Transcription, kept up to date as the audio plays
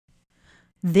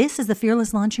This is the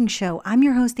Fearless Launching Show. I'm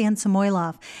your host, Ann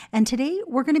Samoilov, and today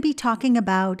we're going to be talking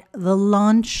about the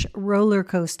launch roller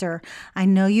coaster. I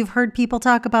know you've heard people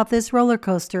talk about this roller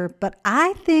coaster, but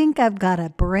I think I've got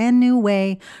a brand new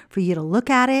way for you to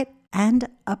look at it and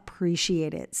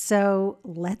appreciate it. So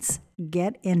let's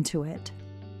get into it.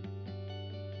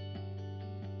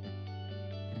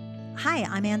 Hi,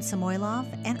 I'm Ann Samoilov,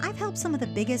 and I've helped some of the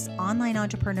biggest online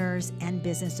entrepreneurs and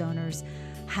business owners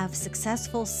have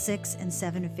successful 6- and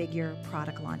 7-figure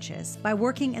product launches by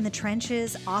working in the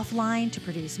trenches offline to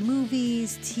produce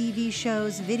movies, TV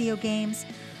shows, video games.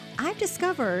 I've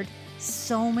discovered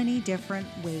so many different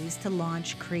ways to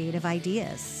launch creative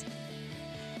ideas.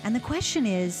 And the question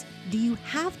is, do you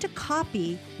have to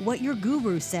copy what your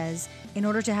guru says in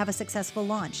order to have a successful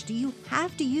launch? Do you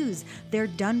have to use their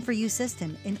done-for-you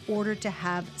system in order to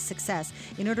have success,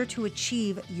 in order to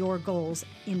achieve your goals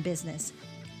in business?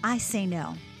 I say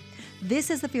no. This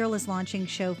is the Fearless Launching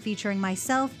Show featuring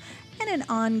myself and an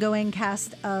ongoing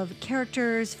cast of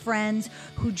characters, friends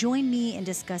who join me in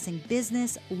discussing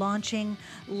business, launching,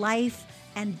 life,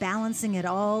 and balancing it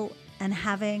all and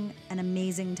having an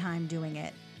amazing time doing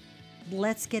it.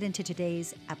 Let's get into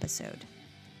today's episode.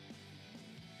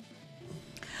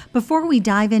 Before we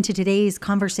dive into today's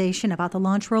conversation about the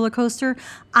launch roller coaster,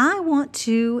 I want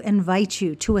to invite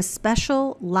you to a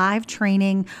special live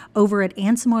training over at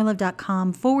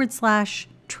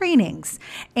ansamoilov.com/trainings.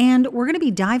 And we're going to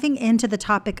be diving into the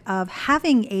topic of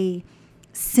having a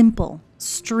simple,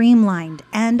 streamlined,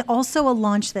 and also a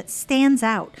launch that stands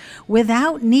out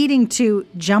without needing to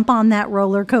jump on that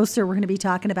roller coaster we're going to be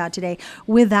talking about today,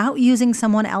 without using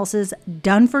someone else's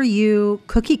done-for-you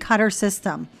cookie cutter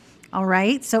system. All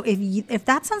right. So if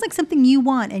that sounds like something you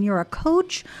want and you're a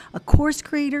coach, a course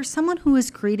creator, someone who is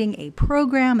creating a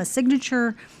program, a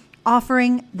signature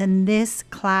offering, then this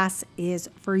class is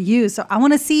for you. So I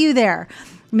want to see you there.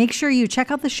 Make sure you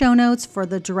check out the show notes for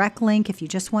the direct link if you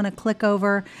just want to click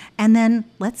over, and then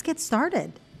let's get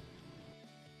started.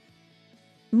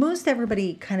 Most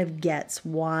everybody kind of gets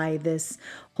why this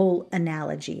whole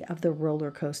analogy of the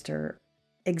roller coaster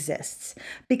exists,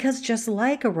 because just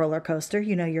like a roller coaster,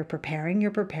 you're preparing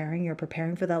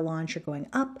for that launch. You're going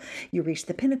up, you reach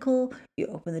the pinnacle, you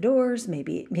open the doors,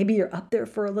 maybe you're up there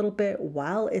for a little bit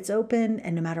while it's open,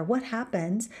 and no matter what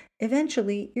happens,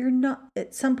 eventually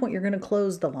at some point you're going to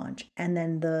close the launch, and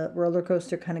then the roller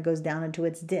coaster kind of goes down into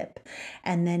its dip,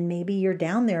 and then maybe you're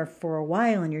down there for a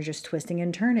while and you're just twisting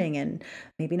and turning and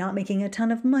maybe not making a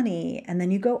ton of money, and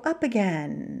then you go up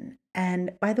again.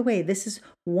 And by the way, this is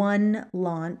one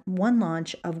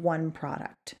launch of one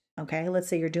product. Okay, let's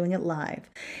say you're doing it live.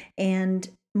 And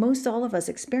most all of us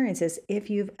experience this if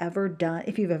you've ever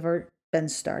been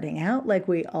starting out like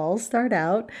we all start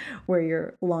out, where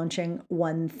you're launching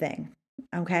one thing.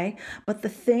 Okay, but the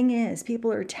thing is,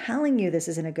 people are telling you this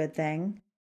isn't a good thing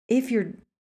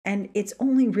and it's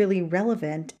only really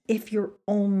relevant if you're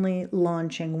only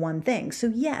launching one thing. So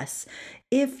yes,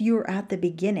 if you're at the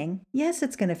beginning, yes,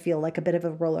 it's going to feel like a bit of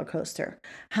a roller coaster.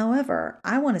 However,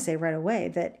 I want to say right away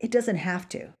that it doesn't have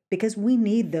to, because we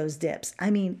need those dips.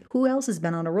 I mean, who else has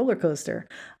been on a roller coaster?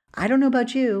 I don't know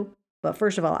about you, but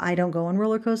first of all, I don't go on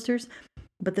roller coasters.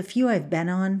 But the few I've been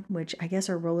on, which I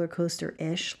guess are roller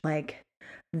coaster-ish, like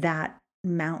that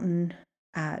mountain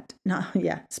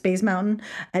Space Mountain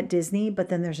at Disney, but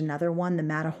then there's another one, the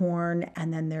Matterhorn,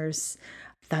 and then there's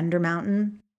Thunder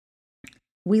Mountain.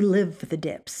 We live for the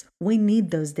dips. We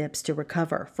need those dips to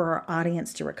recover, for our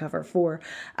audience to recover, for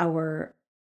our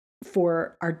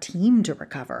team to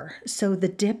recover. So the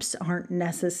dips aren't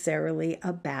necessarily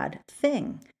a bad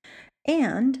thing.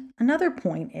 And another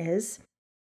point is,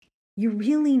 you're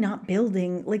really not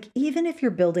building, even if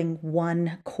you're building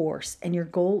one course and your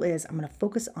goal is, I'm going to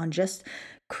focus on just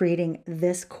creating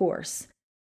this course.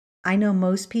 I know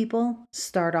most people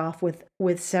start off with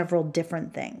several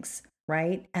different things,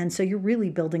 right? And so you're really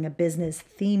building a business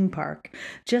theme park,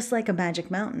 just like a Magic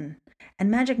Mountain. And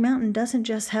Magic Mountain doesn't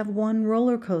just have one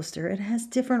roller coaster. It has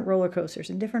different roller coasters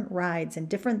and different rides and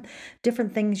different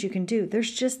things you can do.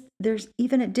 There's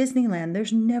even at Disneyland,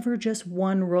 there's never just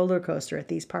one roller coaster at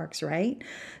these parks, right?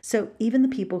 So even the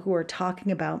people who are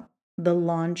talking about the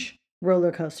launch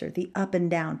roller coaster, the up and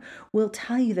down, will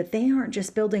tell you that they aren't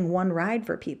just building one ride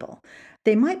for people.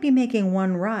 They might be making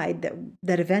one ride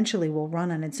that eventually will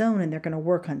run on its own, and they're going to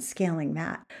work on scaling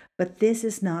that. But this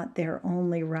is not their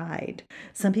only ride.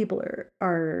 Some people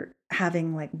are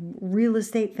having like real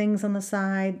estate things on the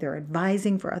side. They're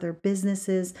advising for other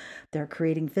businesses. They're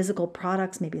creating physical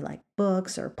products, maybe like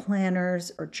books or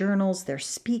planners or journals. They're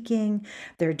speaking.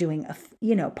 They're doing,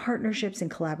 partnerships and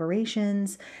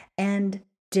collaborations. And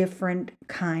different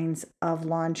kinds of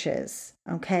launches.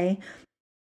 Okay.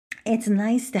 It's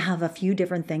nice to have a few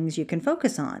different things you can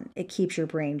focus on. It keeps your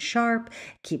brain sharp,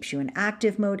 keeps you in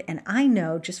active mode. And I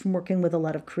know just from working with a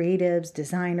lot of creatives,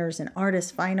 designers, and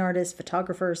artists, fine artists,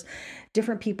 photographers,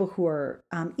 different people who are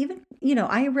even,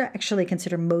 actually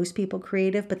consider most people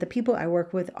creative, but the people I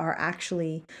work with are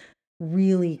actually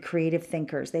really creative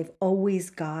thinkers. They've always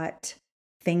got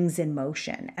things in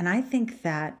motion. And I think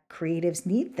that creatives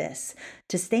need this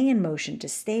to stay in motion, to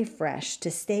stay fresh,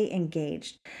 to stay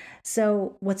engaged.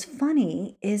 So, what's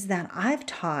funny is that I've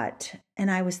taught, and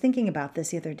I was thinking about this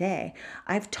the other day,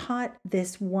 I've taught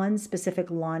this one specific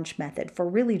launch method for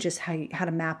really just how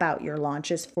to map out your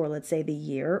launches for, let's say, the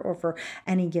year or for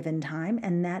any given time.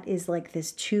 And that is like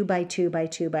this 2 by 2 by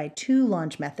 2 by 2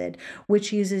 launch method,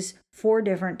 which uses 4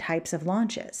 different types of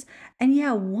launches. And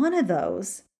yeah, one of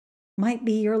those might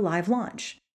be your live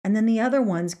launch. And then the other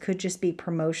ones could just be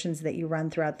promotions that you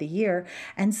run throughout the year.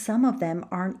 And some of them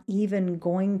aren't even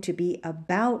going to be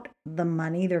about the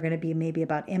money. They're going to be maybe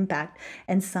about impact.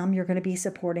 And some you're going to be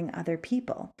supporting other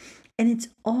people. And it's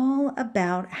all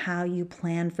about how you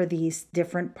plan for these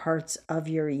different parts of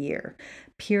your year.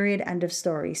 Period. End of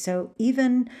story. So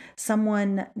even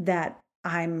someone that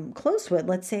I'm close with,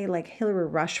 let's say like Hillary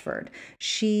Rushford,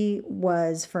 she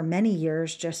was for many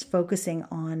years just focusing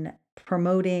on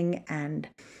promoting and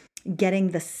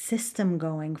getting the system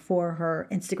going for her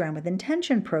Instagram with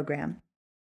Intention program.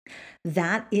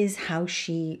 That is how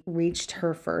she reached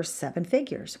her first 7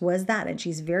 figures, was that. And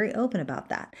she's very open about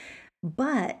that.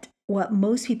 But what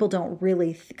most people don't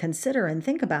really consider and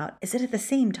think about is that at the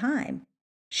same time,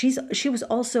 she was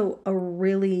also a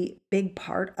really big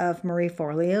part of Marie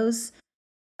Forleo's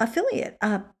affiliate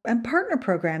and partner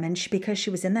program. And because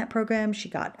she was in that program, she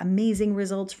got amazing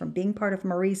results from being part of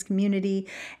Marie's community.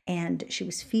 And she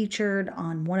was featured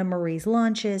on one of Marie's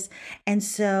launches. And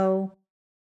so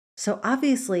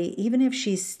obviously, even if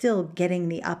she's still getting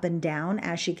the up and down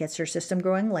as she gets her system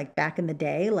growing, like back in the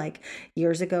day, like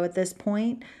years ago at this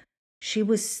point, she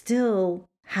was still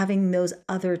having those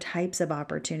other types of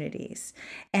opportunities.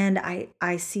 And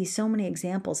I see so many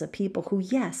examples of people who,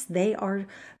 yes, they are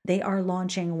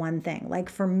launching one thing. Like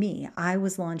for me, I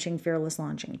was launching Fearless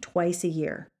Launching twice a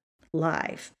year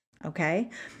live. Okay.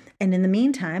 And in the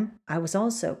meantime, I was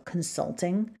also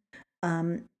consulting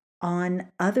on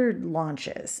other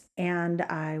launches, and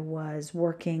I was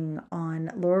working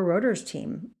on Laura Roeder's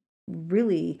team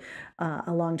really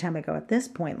a long time ago at this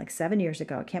point, like 7 years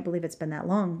ago. I can't believe it's been that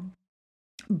long.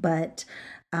 But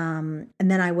and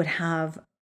then I would have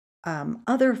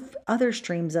other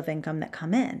streams of income that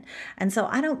come in. And so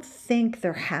I don't think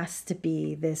there has to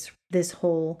be this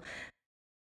whole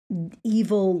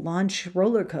evil launch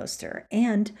roller coaster.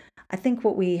 And I think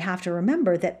what we have to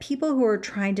remember that people who are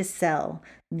trying to sell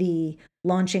the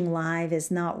launching live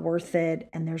is not worth it,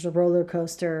 and there's a roller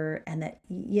coaster, and that,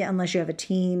 yeah, unless you have a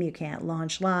team you can't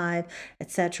launch live,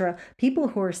 etc. People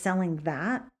who are selling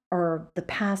that, or the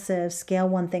passive scale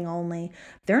one thing only,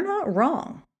 they're not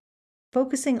wrong.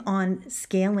 Focusing on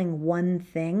scaling one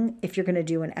thing, if you're going to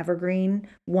do an evergreen,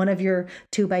 one of your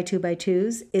 2 by 2 by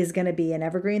 2s is going to be an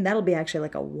evergreen. That'll be actually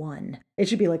like a one. It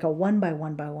should be like a 1 by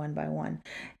 1 by 1 by 1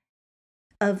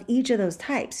 of each of those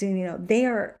types.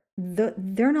 They're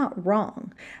not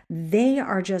wrong. They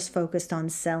are just focused on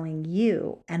selling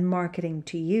you and marketing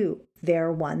to you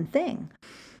their one thing.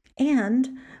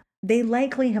 And they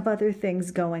likely have other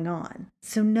things going on.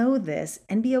 So know this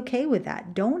and be okay with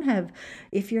that. Don't have,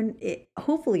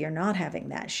 hopefully you're not having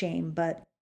that shame, but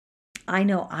I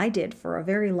know I did for a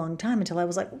very long time until I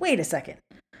was like, wait a second,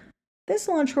 this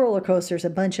launch roller coaster is a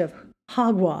bunch of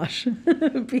hogwash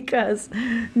because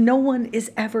no one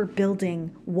is ever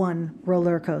building one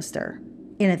roller coaster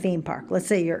in a theme park. Let's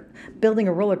say you're building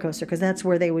a roller coaster because that's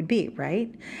where they would be,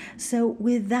 right? So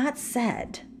with that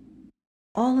said,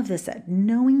 all of this said,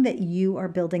 knowing that you are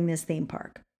building this theme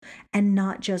park and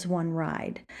not just one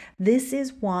ride, this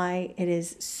is why it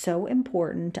is so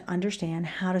important to understand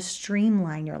how to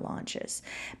streamline your launches.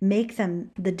 Make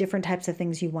them the different types of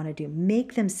things you want to do.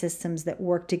 Make them systems that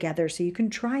work together so you can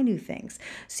try new things,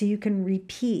 so you can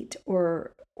repeat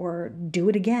or do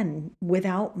it again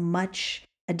without much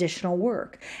additional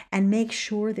work, and make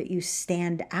sure that you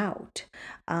stand out,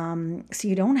 so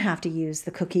you don't have to use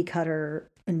the cookie cutter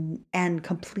and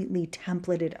completely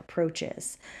templated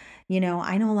approaches.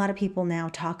 I know a lot of people now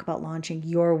talk about launching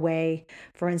your way.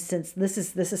 For instance, this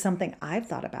is something I've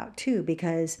thought about too,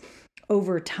 because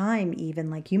over time, even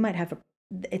like you might have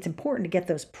it's important to get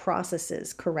those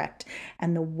processes correct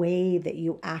and the way that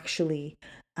you actually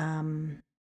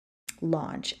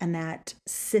launch and that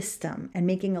system and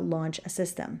making a launch a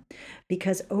system,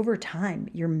 because over time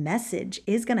your message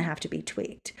is going to have to be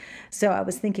tweaked. So I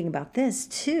was thinking about this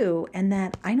too, and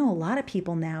that I know a lot of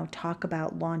people now talk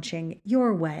about launching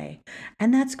your way,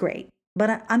 and that's great.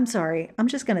 But I'm sorry, I'm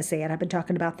just going to say it. I've been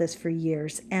talking about this for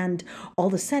years, and all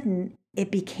of a sudden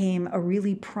it became a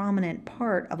really prominent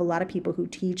part of a lot of people who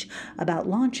teach about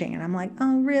launching. And I'm like,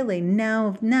 oh, really?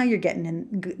 Now you're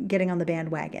getting on the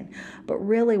bandwagon. But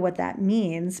really what that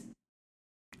means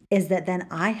is that then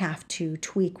I have to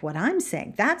tweak what I'm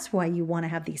saying. That's why you want to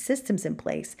have these systems in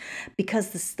place, because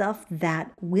the stuff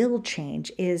that will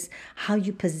change is how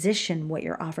you position what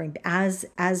you're offering as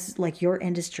like your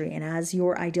industry, and as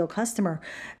your ideal customer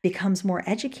becomes more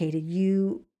educated,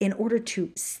 you, in order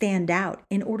to stand out,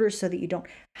 in order so that you don't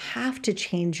have to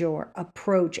change your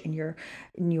approach and your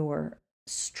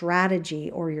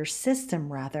strategy, or your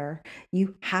system rather,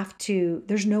 you have to,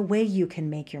 there's no way you can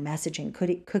make your messaging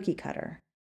cookie cutter.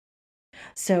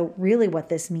 So really what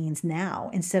this means now,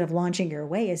 instead of launching your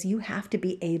way, is you have to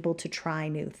be able to try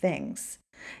new things.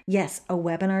 Yes, a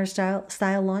webinar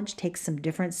style launch takes some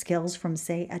different skills from,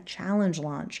 say, a challenge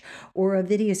launch or a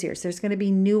video series. There's going to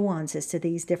be nuances to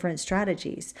these different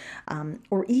strategies,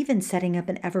 or even setting up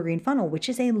an evergreen funnel, which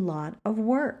is a lot of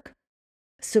work.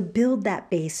 So build that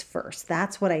base first.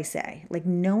 That's what I say. Like,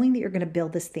 knowing that you're going to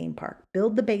build this theme park,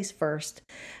 build the base first,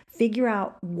 figure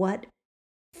out what's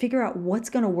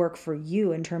going to work for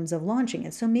you in terms of launching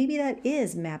it. So maybe that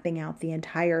is mapping out the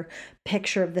entire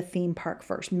picture of the theme park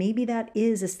first. Maybe that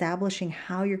is establishing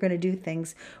how you're going to do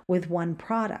things with one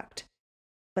product.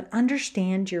 But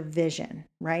understand your vision,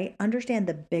 right? Understand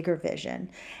the bigger vision,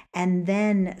 and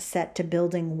then set to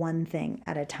building one thing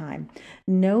at a time.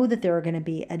 Know that there are going to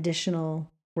be additional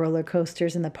roller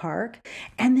coasters in the park,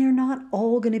 and they're not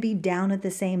all going to be down at the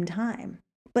same time.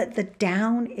 But the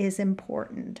down is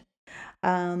important.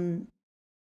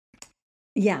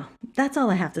 Yeah, that's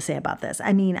all I have to say about this.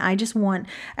 I mean, I just want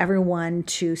everyone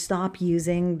to stop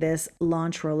using this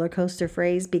launch roller coaster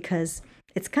phrase, because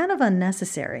it's kind of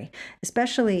unnecessary,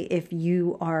 especially if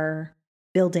you are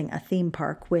building a theme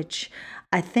park, which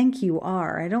I think you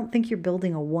are. I don't think you're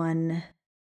building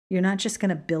you're not just going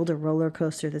to build a roller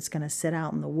coaster that's going to sit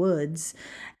out in the woods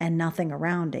and nothing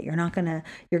around it. You're going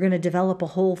to develop a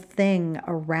whole thing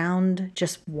around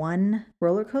just one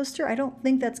roller coaster. I don't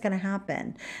think that's going to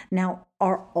happen. Now,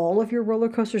 are all of your roller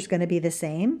coasters going to be the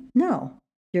same? No.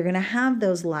 You're going to have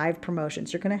those live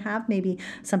promotions. You're going to have maybe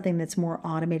something that's more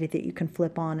automated that you can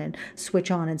flip on and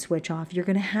switch off. You're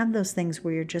going to have those things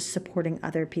where you're just supporting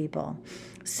other people.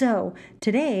 So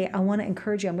today, I want to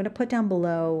encourage you. I'm going to put down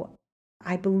below,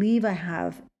 I believe I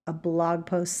have a blog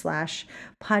post /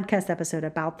 podcast episode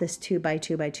about this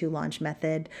 2x2x2 launch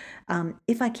method.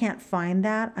 If I can't find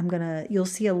that, you'll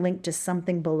see a link to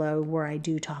something below where I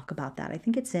do talk about that. I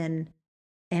think it's in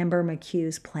Amber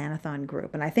McHugh's Planathon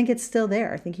group, and I think it's still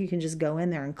there. I think you can just go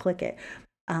in there and click it.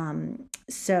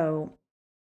 So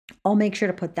I'll make sure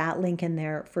to put that link in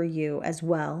there for you as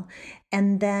well.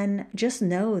 And then just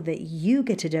know that you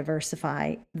get to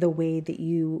diversify the way that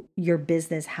your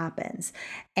business happens.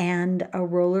 And a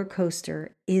roller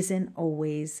coaster isn't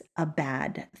always a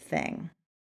bad thing.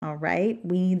 All right.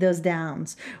 We need those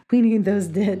downs. We need those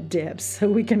dips so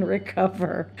we can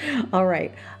recover. All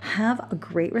right. Have a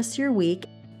great rest of your week.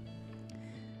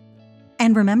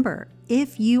 And remember,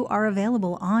 if you are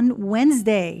available on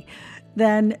Wednesday,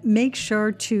 then make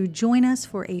sure to join us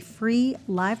for a free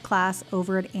live class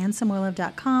over at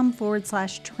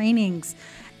AnnSamoilov.com/trainings.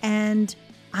 And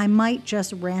I might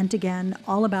just rant again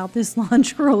all about this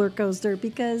launch roller coaster,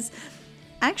 because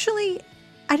actually,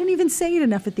 I didn't even say it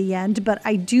enough at the end, but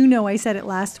I do know I said it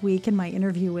last week in my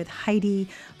interview with Heidi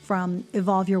from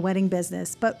Evolve Your Wedding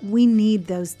Business, but we need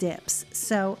those dips.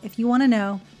 So if you want to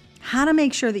know how to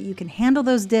make sure that you can handle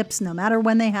those dips no matter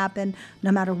when they happen,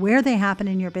 no matter where they happen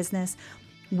in your business,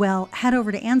 well, head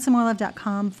over to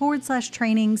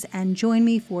AnnSamoilov.com/trainings and join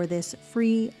me for this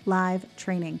free live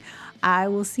training. I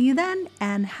will see you then,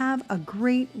 and have a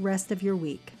great rest of your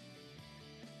week.